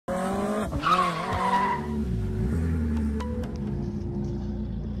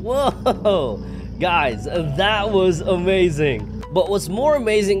Whoa, guys, that was amazing. But what's more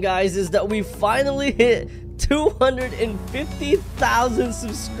amazing, guys, is that we finally hit 250,000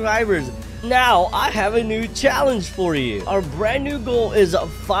 subscribers. Now I have a new challenge for you. Our brand new goal is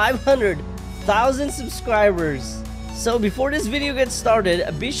 500,000 subscribers. So before this video gets started,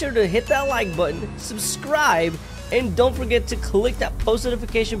 be sure to hit that like button, subscribe, and don't forget to click that post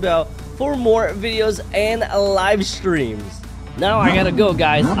notification bell for more videos and live streams. Now I gotta go,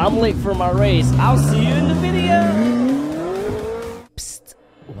 guys. I'm late for my race. I'll see you in the video. Psst.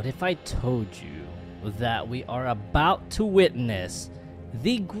 What if I told you that we are about to witness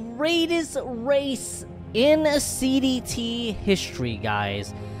the greatest race in CDT history,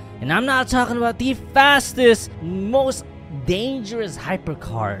 guys? And I'm not talking about the fastest, most dangerous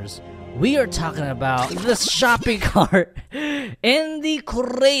hypercars. We are talking about the shopping cart and the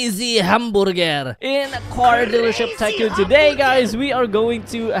crazy hamburger in Car Dealership Tycoon. Today, guys, we are going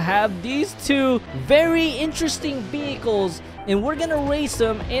to have these two very interesting vehicles, and we're gonna race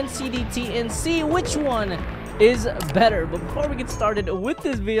them in CDT and see which one is better. But before we get started with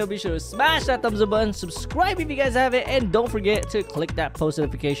this video, be sure to smash that thumbs up button, subscribe if you guys haven't, and don't forget to click that post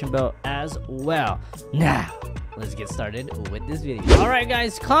notification bell as well. Now let's get started with this video. All right,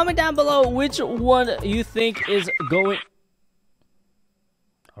 guys, comment down below which one you think is going.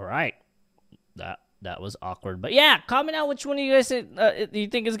 All right, that was awkward, but yeah, comment out which one of you guys you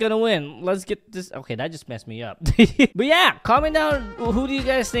think is gonna win. Let's get this. Okay, that just messed me up. But yeah, comment down who do you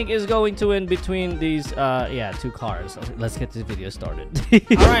guys think is going to win between these yeah, two cars. Let's get this video started.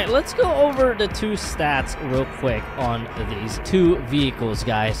 All right, let's go over the two stats real quick on these two vehicles,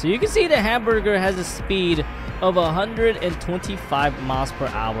 guys. So you can see the hamburger has a speed of 125 miles per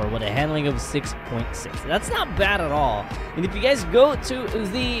hour with a handling of 6.6. That's not bad at all. And if you guys go to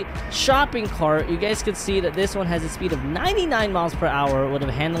the shopping cart, you guys can see that this one has a speed of 99 miles per hour with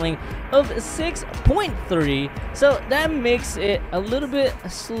a handling of 6.3. So that makes it a little bit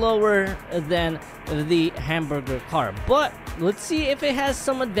slower than the hamburger car. But let's see if it has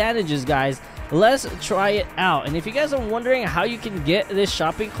some advantages, guys. Let's try it out. And if you guys are wondering how you can get this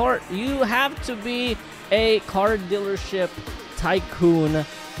shopping cart, you have to be a Car Dealership Tycoon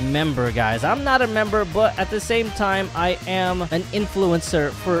member, guys. I'm not a member, but at the same time, I am an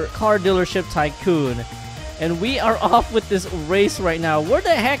influencer for Car Dealership Tycoon. And we are off with this race right now. Where the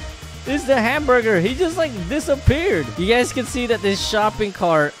heck is the hamburger? He just like disappeared. You guys can see that this shopping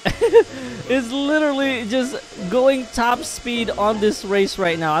cart is literally just going top speed on this race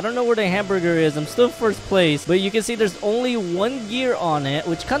right now. I don't know where the hamburger is. I'm still first place, but you can see there's only one gear on it,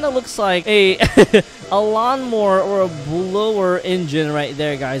 which kind of looks like a a lawnmower or a blower engine right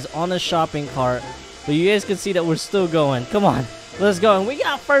there, guys, on a shopping cart. But you guys can see that we're still going. Come on, let's go. And we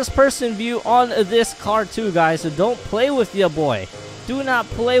got first person view on this car too, guys, so don't play with your boy. Do not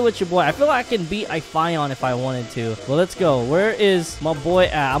play with your boy. I feel like I can beat Ifion if I wanted to. Well, let's go. Where is my boy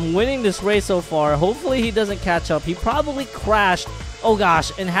at? I'm winning this race so far. Hopefully he doesn't catch up. He probably crashed, oh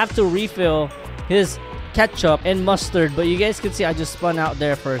gosh, and have to refill his ketchup and mustard. But you guys can see I just spun out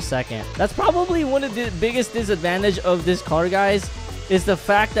there for a second. That's probably one of the biggest disadvantage of this car, guys, is the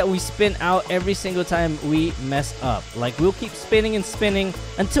fact that we spin out every single time we mess up. Like, we'll keep spinning and spinning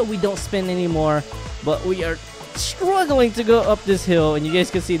until we don't spin anymore. But we are struggling to go up this hill, and you guys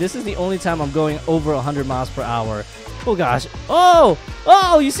can see this is the only time I'm going over 100 miles per hour. Oh gosh. Oh,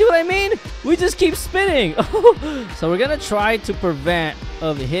 you see what I mean? We just keep spinning. So we're gonna try to prevent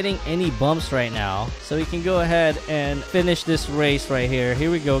of hitting any bumps right now, so we can go ahead and finish this race right here.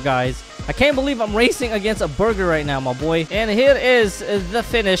 Here we go, guys. I can't believe I'm racing against a burger right now, my boy. And here is the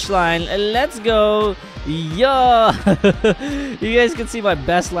finish line. Let's go. Yeah. You guys can see my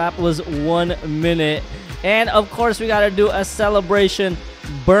best lap was 1 minute. And of course, we gotta do a celebration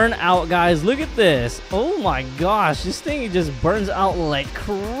burnout, guys. Look at this. Oh my gosh, this thing just burns out like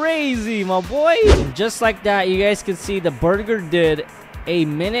crazy, my boy. And just like that, you guys can see the burger did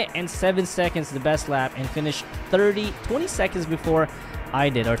 1 minute and 7 seconds, the best lap, and finished 20 seconds before I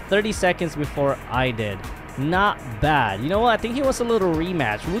did, or 30 seconds before I did. Not bad. You know what? I think he wants a little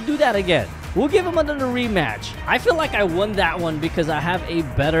rematch. We'll do that again. We'll give him another rematch. I feel like I won that one because I have a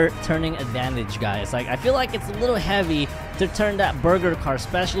better turning advantage, guys. Like, I feel like it's a little heavy to turn that burger car,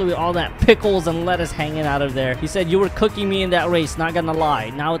 especially with all that pickles and lettuce hanging out of there. He said you were cooking me in that race, not gonna lie.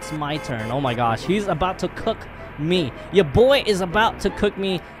 Now it's my turn. Oh my gosh, he's about to cook me. Your boy is about to cook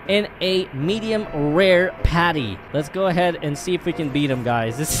me in a medium rare patty. Let's go ahead and see if we can beat him,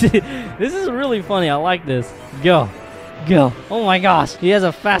 guys. This is really funny. I like this. Go. Oh my gosh, he has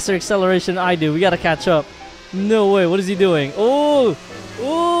a faster acceleration than I do. We gotta catch up. No way. What is he doing? Oh,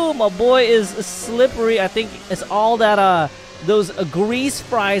 my boy is slippery. I think it's all that those grease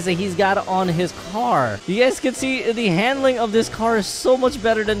fries that he's got on his car. You guys can see the handling of this car is so much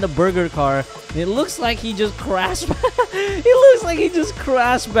better than the burger car. It looks like he just crashed. It looks like he just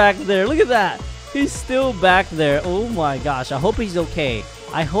crashed back there. Look at that. He's still back there. Oh my gosh. I hope he's okay.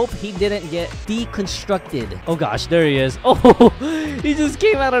 I hope he didn't get deconstructed. Oh gosh, there he is. Oh, he just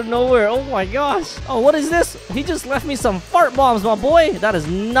came out of nowhere. Oh my gosh. Oh, what is this? He just left me some fart bombs, my boy. That is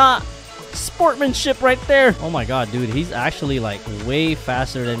not sportsmanship right there. Oh my god, dude, he's actually like way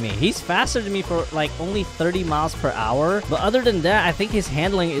faster than me. He's faster than me for like only 30 miles per hour, but other than that, I think his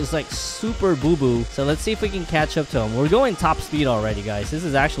handling is like super boo-boo. So let's see if we can catch up to him. We're going top speed already, guys. This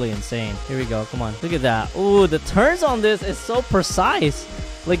is actually insane. Here we go. Come on, look at that. Oh, the turns on this is so precise.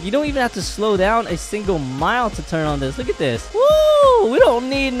 Like, you don't even have to slow down a single mile to turn on this. Look at this. Woo! We don't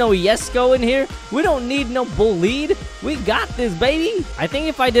need no Yesco in here. We don't need no bull lead. We got this, baby. I think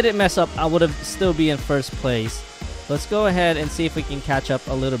if I didn't mess up, I would have still be in first place. Let's go ahead and see if we can catch up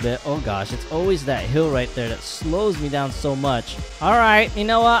a little bit. Oh, gosh. It's always that hill right there that slows me down so much. All right. You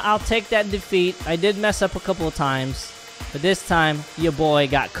know what? I'll take that defeat. I did mess up a couple of times, but this time, your boy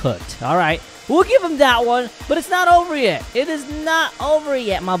got cooked. All right. We'll give him that one, but it's not over yet. It is not over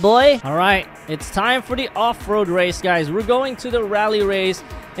yet, my boy. All right, it's time for the off-road race, guys. We're going to the rally race,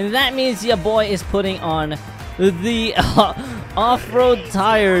 and that means your boy is putting on the off-road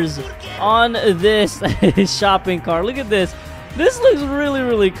tires on this shopping cart. Look at this. This looks really,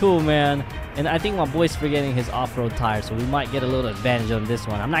 really cool, man. And I think my boy's forgetting his off-road tires, so we might get a little advantage on this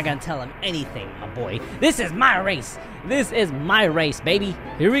one. I'm not gonna tell him anything, my boy. This is my race. This is my race, baby.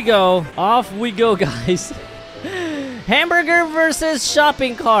 Here we go. Off we go, guys. Hamburger versus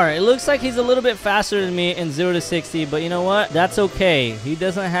shopping cart. It looks like he's a little bit faster than me in 0 to 60, but you know what? That's okay. He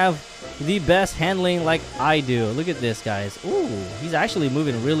doesn't have the best handling like I do. Look at this, guys. Ooh, he's actually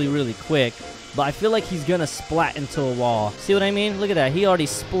moving really, really quick. But I feel like he's gonna splat into a wall. See what I mean? Look at that. He already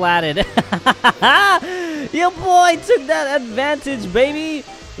splatted. Your boy took that advantage, baby.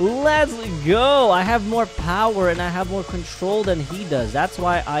 Let's go. I have more power and I have more control than he does. That's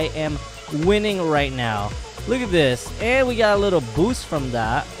why I am winning right now. Look at this. And we got a little boost from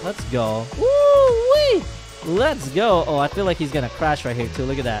that. Let's go. Woo-wee. Let's go. Oh, I feel like he's gonna crash right here too.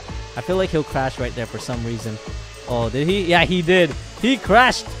 Look at that. I feel like he'll crash right there for some reason. Oh, did he? Yeah, he did. He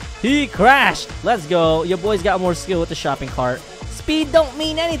crashed. He crashed. Let's go. Your boy's got more skill with the shopping cart. Speed don't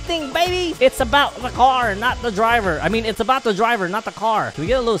mean anything, baby. It's about the car, not the driver. I mean, it's about the driver, not the car. Can we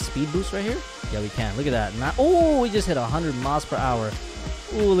get a little speed boost right here? Yeah, we can. Look at that. Oh, we just hit 100 miles per hour.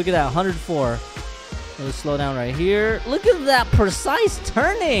 Oh, look at that. 104. Let's slow down right here. Look at that precise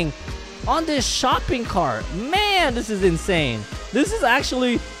turning on this shopping cart. Man, this is insane. This is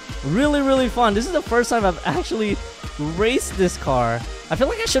actually really, really fun. This is the first time I've actually raced this car. I feel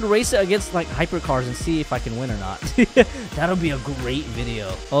like I should race it against like hypercars and see if I can win or not. That'll be a great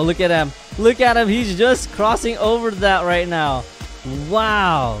video. Oh, look at him. Look at him. He's just crossing over that right now.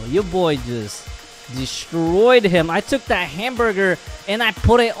 Wow. Your boy just destroyed him. I took that hamburger and I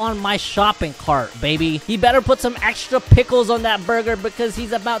put it on my shopping cart, baby. He better put some extra pickles on that burger because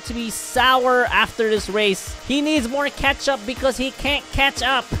he's about to be sour after this race. He needs more ketchup because he can't catch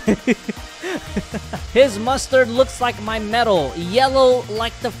up. His mustard looks like my medal. Yellow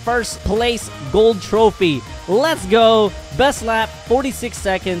like the first place gold trophy. Let's go. Best lap, 46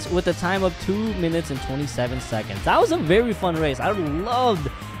 seconds with a time of 2 minutes and 27 seconds. That was a very fun race. I loved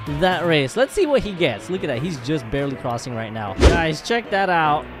that race. Let's see what he gets. Look at that. He's just barely crossing right now. Guys, check that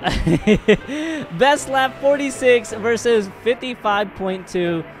out. Best lap 46 versus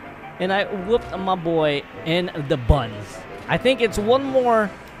 55.2. And I whooped my boy in the buns. I think it's one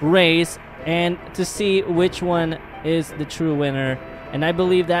more race and to see which one is the true winner. And I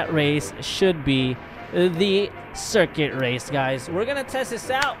believe that race should be the circuit race, guys. We're gonna test this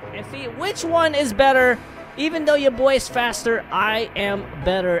out and see which one is better. Even though your boy is faster, I am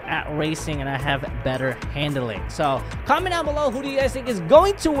better at racing and I have better handling. So comment down below, who do you guys think is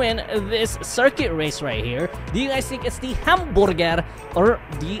going to win this circuit race right here? Do you guys think it's the hamburger or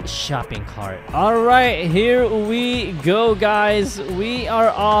the shopping cart? All right, here we go, guys. We are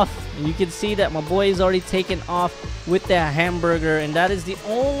off. You can see that my boy is already taken off with the hamburger, and that is the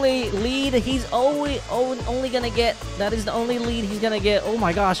only lead he's only gonna get. That is the only lead he's gonna get. Oh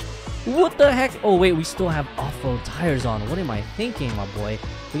my gosh. What the heck? Oh, wait, we still have off-road tires on. What am I thinking, my boy?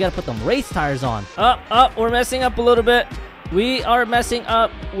 We gotta put them race tires on. We're messing up a little bit. We are messing up.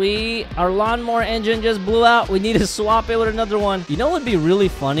 Our lawnmower engine just blew out. We need to swap it with another one. You know what would be really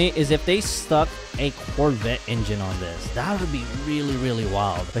funny is if they stuck a Corvette engine on this. That would be really, really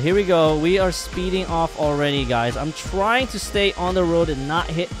wild. But here we go. We are speeding off already, guys. I'm trying to stay on the road and not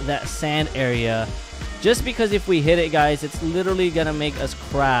hit that sand area. just because if we hit it, guys, it's literally gonna make us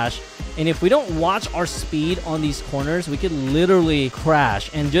crash. And if we don't watch our speed on these corners, we could literally crash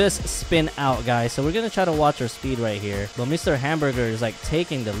and just spin out, guys. So we're gonna try to watch our speed right here. But Mr. Hamburger is like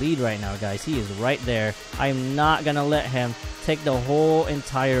taking the lead right now, guys. He is right there. I'm not gonna let him take the whole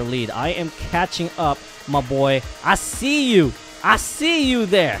entire lead. I am catching up, my boy. I see you. I see you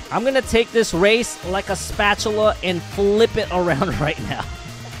there. I'm gonna take this race like a spatula and flip it around right now.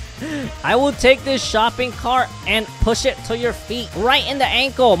 I will take this shopping cart and push it to your feet right in the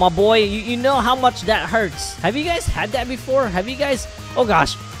ankle, my boy. You know how much that hurts. Have you guys had that before? Have you guys... Oh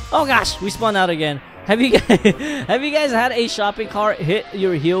gosh, we spun out again. Have you guys have you guys had a shopping cart hit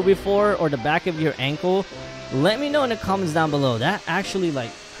your heel before, or the back of your ankle? Let me know in the comments down below. That actually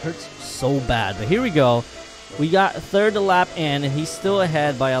like hurts so bad. But here we go. We got third lap in, and he's still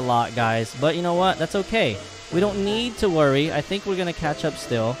ahead by a lot, guys. But you know what? That's okay. We don't need to worry. I think we're gonna catch up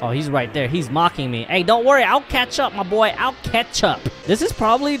still. Oh, he's right there. He's mocking me. Hey, don't worry. I'll catch up, my boy. I'll catch up. This is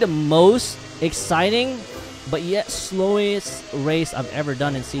probably the most exciting, but yet slowest race I've ever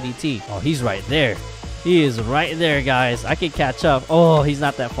done in CDT. Oh, he's right there. He is right there, guys. I can catch up. Oh, he's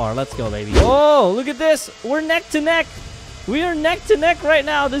not that far. Let's go, baby. Oh, look at this. We're neck to neck. We are neck to neck right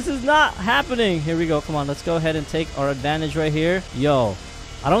now. This is not happening. Here we go. Come on. Let's go ahead and take our advantage right here. Yo,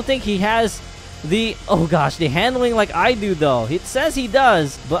 I don't think he has the... Oh, gosh. The handling like I do, though. It says he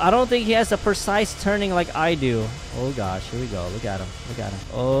does, but I don't think he has the precise turning like I do. Oh, gosh. Here we go. Look at him. Look at him.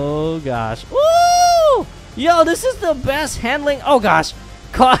 Oh, gosh. Woo! Yo, this is the best handling. Oh, gosh.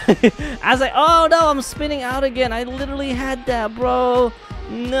 I was like, oh, no. I'm spinning out again. I literally had that, bro.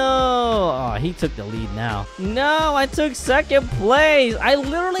 No. Oh, he took the lead now. No, I took second place. I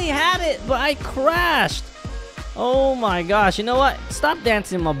literally had it, but I crashed. Oh my gosh. You know what? Stop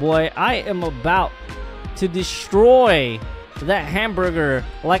dancing, my boy. I am about to destroy that hamburger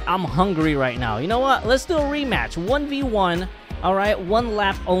like I'm hungry right now. You know what? Let's do a rematch. 1v1. All right, 1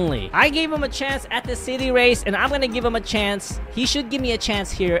 lap only. I gave him a chance at the city race, and I'm going to give him a chance. He should give me a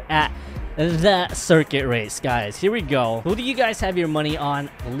chance here at the circuit race, guys. Here we go. Who do you guys have your money on?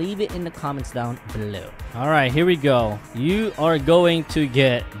 Leave it in the comments down below. All right, here we go. You are going to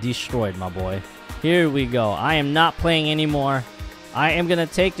get destroyed, my boy. Here we go. I am not playing anymore. I am gonna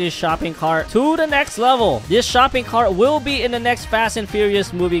take this shopping cart to the next level. This shopping cart will be in the next Fast and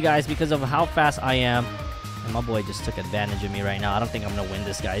Furious movie, guys, because of how fast I am. And my boy just took advantage of me right now. I don't think I'm gonna win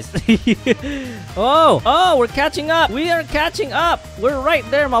this, guys. Oh, we're catching up. We are catching up. We're right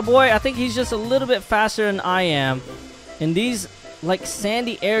there, my boy. I think he's just a little bit faster than I am. And these, like,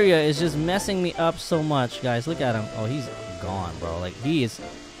 sandy area is just messing me up so much, guys. Look at him. Oh, he's gone, bro. Like, he is...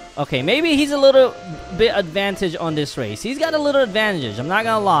 Okay, maybe he's a little bit advantage on this race. He's got a little advantage. I'm not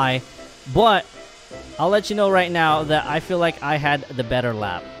gonna lie. But I'll let you know right now that I feel like I had the better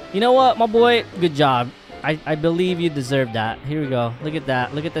lap. You know what, my boy? Good job. I believe you deserve that. Here we go. Look at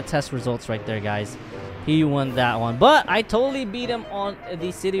that. Look at the test results right there, guys. He won that one. But I totally beat him on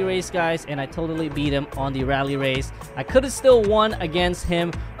the city race, guys. And I totally beat him on the rally race. I could have still won against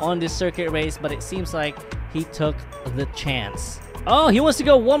him on this circuit race. But it seems like he took the chance. Oh, he wants to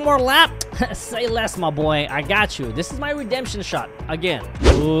go one more lap? Say less, my boy. I got you. This is my redemption shot again.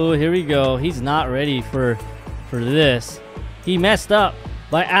 Oh, here we go. He's not ready for this. He messed up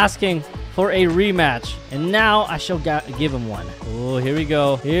by asking for a rematch, and now I shall give him one. Oh, here we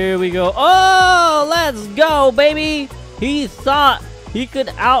go. Here we go. Oh, let's go, baby. He thought he could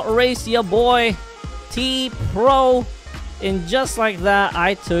outrace your boy T-Pro. And just like that,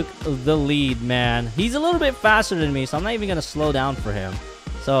 I took the lead, man. He's a little bit faster than me, so I'm not even going to slow down for him.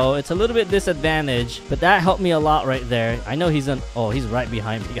 So it's a little bit disadvantaged, but that helped me a lot right there. I know he's on... Oh, he's right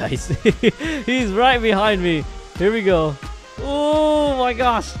behind me, guys. He's right behind me. Here we go. Oh, my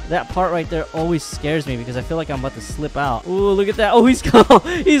gosh. That part right there always scares me because I feel like I'm about to slip out. Oh, look at that. Oh,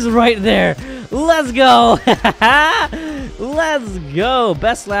 he's right there. Let's go. Let's go.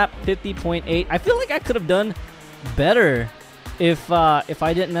 Best lap, 50.8. I feel like I could have done better if I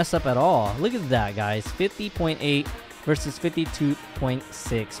didn't mess up at all. Look at that, guys. 50.8 versus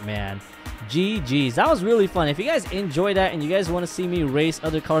 52.6, man. GG's. That was really fun. If you guys enjoyed that and you guys want to see me race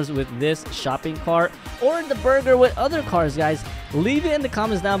other cars with this shopping cart or the burger with other cars, guys, leave it in the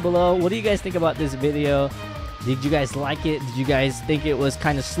comments down below. What do you guys think about this video? Did you guys like it? Did you guys think it was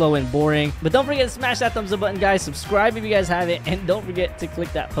kind of slow and boring? But don't forget to smash that thumbs up button, guys. Subscribe if you guys have it. And don't forget to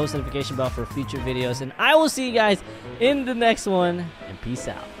click that post notification bell for future videos. And I will see you guys in the next one. And peace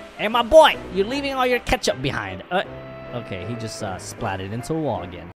out. And my boy, you're leaving all your ketchup behind. Okay, he just splatted into a wall again.